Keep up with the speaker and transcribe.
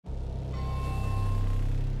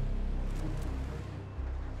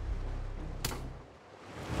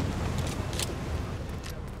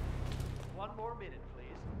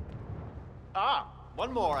Ah,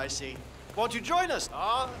 one more, I see. Won't you join us?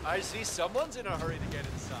 Ah, I see someone's in a hurry to get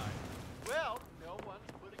inside. Well, no one's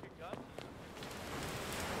putting a gun.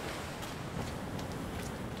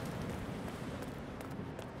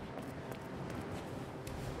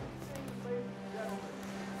 Ladies and gentlemen,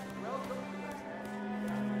 welcome to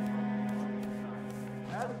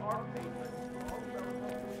the as our patrons.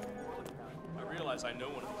 I realize I know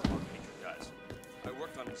one of these patron guys. I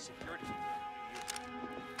worked on his security team for a few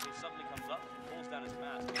years. He suddenly comes up, pulls down his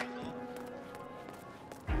mask, and hello.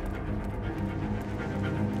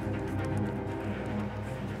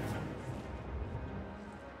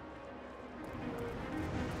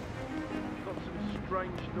 Got some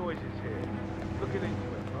strange noises here. Looking into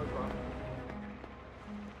it, over.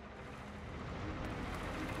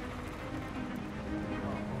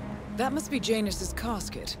 That must be Janus's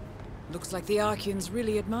casket. Looks like the Archeans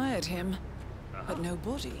really admired him. But no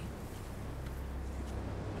body.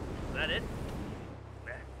 Is that it?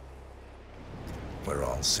 We're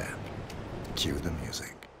all set. Cue the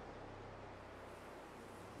music.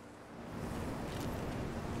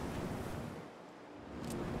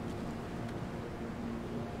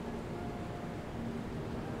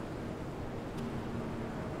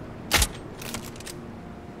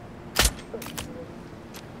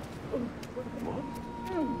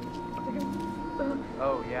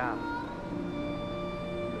 Oh, yeah.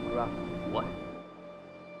 Look rough. What?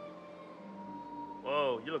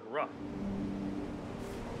 Whoa, you look rough.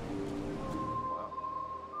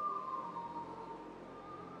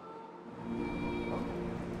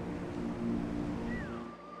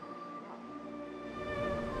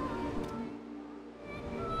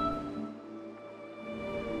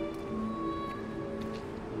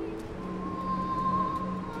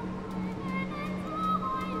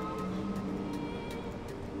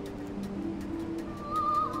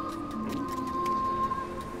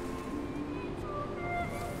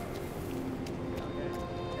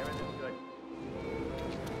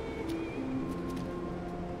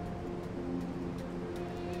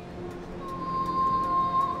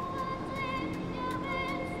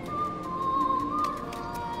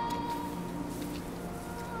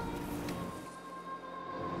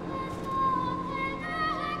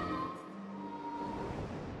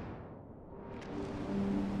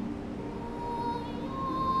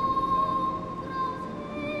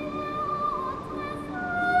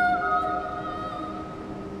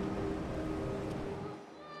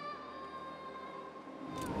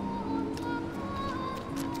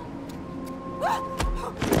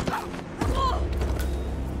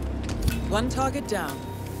 One target down.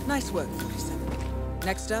 Nice work, 47.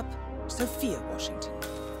 Next up, Sophia Washington.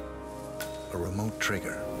 A remote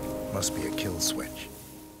trigger. Must be a kill switch.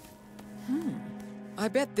 I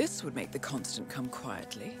bet this would make the Constant come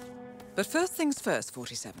quietly. But first things first,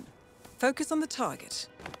 47. Focus on the target.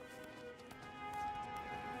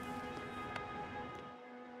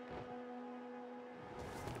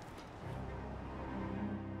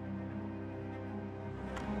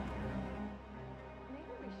 Maybe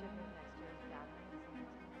we should move next year's gathering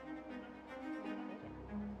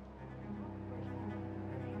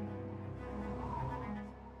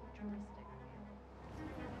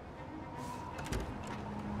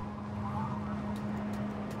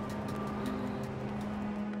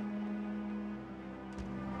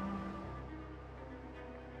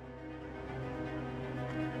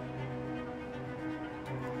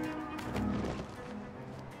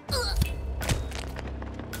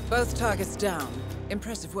Both targets down.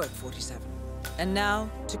 Impressive work, 47. And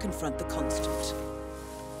now, to confront the Constant.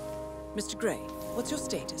 Mr. Gray, what's your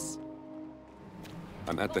status?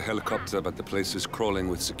 I'm at the helicopter, but the place is crawling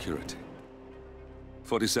with security.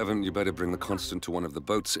 47, you better bring the Constant to one of the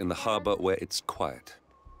boats in the harbor where it's quiet.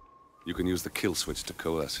 You can use the kill switch to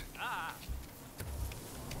coerce it.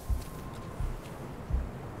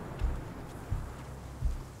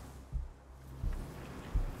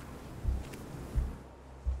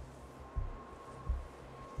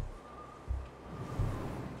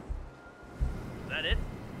 Is that it?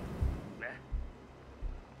 Nah.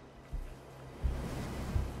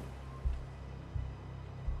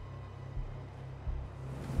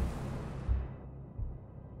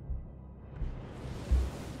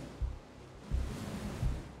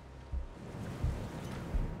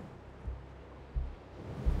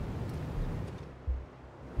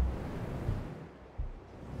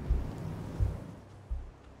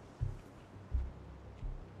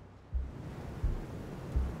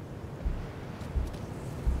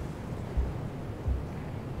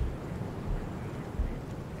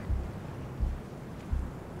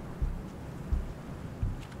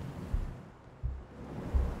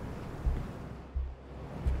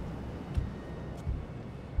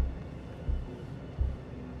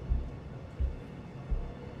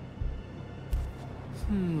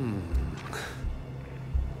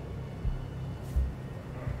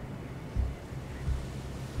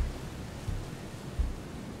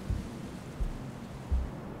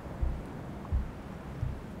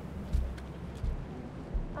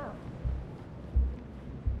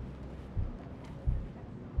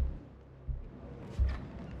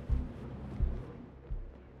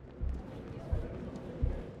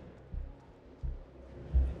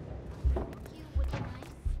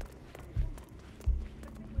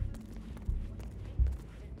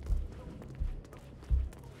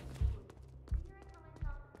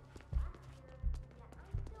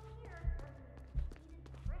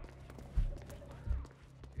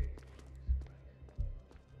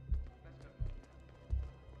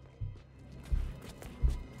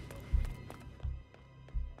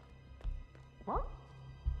 What?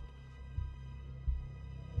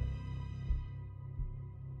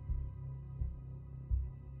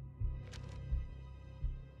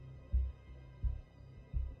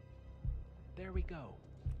 There we go.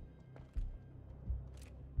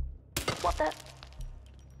 What the?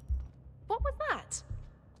 What was that?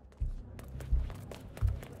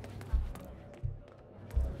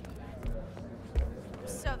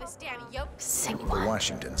 So this damn yoke sick The one.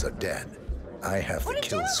 Washingtons are dead. I have the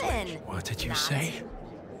kill switch. What did you say?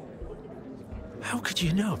 How could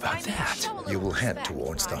you know about that? You will head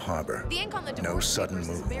towards the harbor. No sudden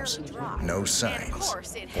moves, no signs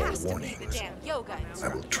or warnings. I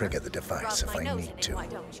will trigger the device if I need to.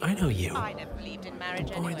 I know you. I never believed in marriage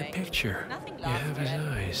The boy in the anyway. picture. Nothing You have his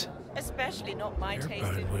lasts eyes. Especially not my You're taste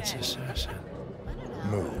in Burnwood's men. assassin. I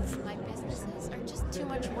don't know. Move. My businesses are just too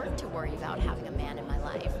much work to worry about having a man in my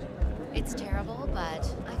life. It's terrible, but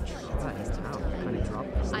I feel like it's a waste of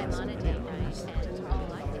time. I'm on a date night, and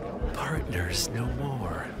all I think about Partners no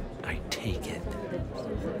more, I take it.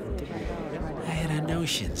 I had a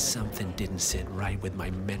notion something didn't sit right with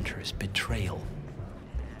my mentor's betrayal.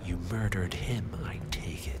 You murdered him, I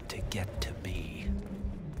take it, to get to me.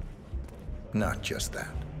 Not just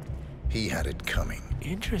that. He had it coming.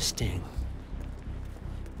 Interesting.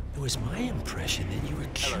 It was my impression that you were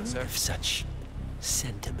cured sir. of such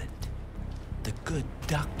sentiment. The good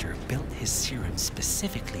doctor built his serum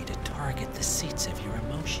specifically to target the seats of your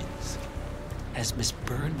emotions. Has Miss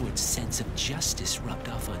Burnwood's sense of justice rubbed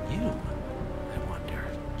off on you? I wonder.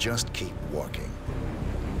 Just keep walking.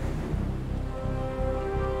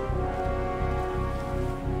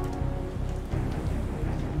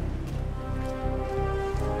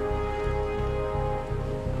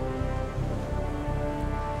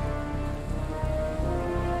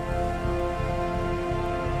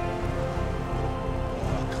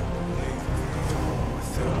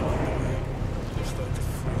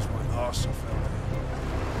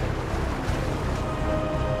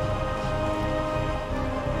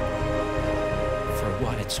 For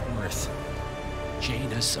what it's worth,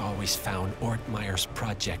 Janus always found Ortmeyer's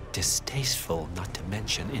project distasteful, not to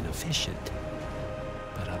mention inefficient.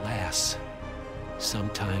 But alas,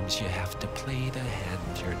 sometimes you have to play the hand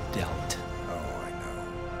you're dealt. Oh,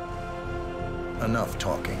 I know. Enough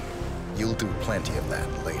talking. You'll do plenty of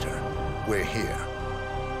that later. We're here.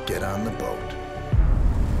 Get on the boat.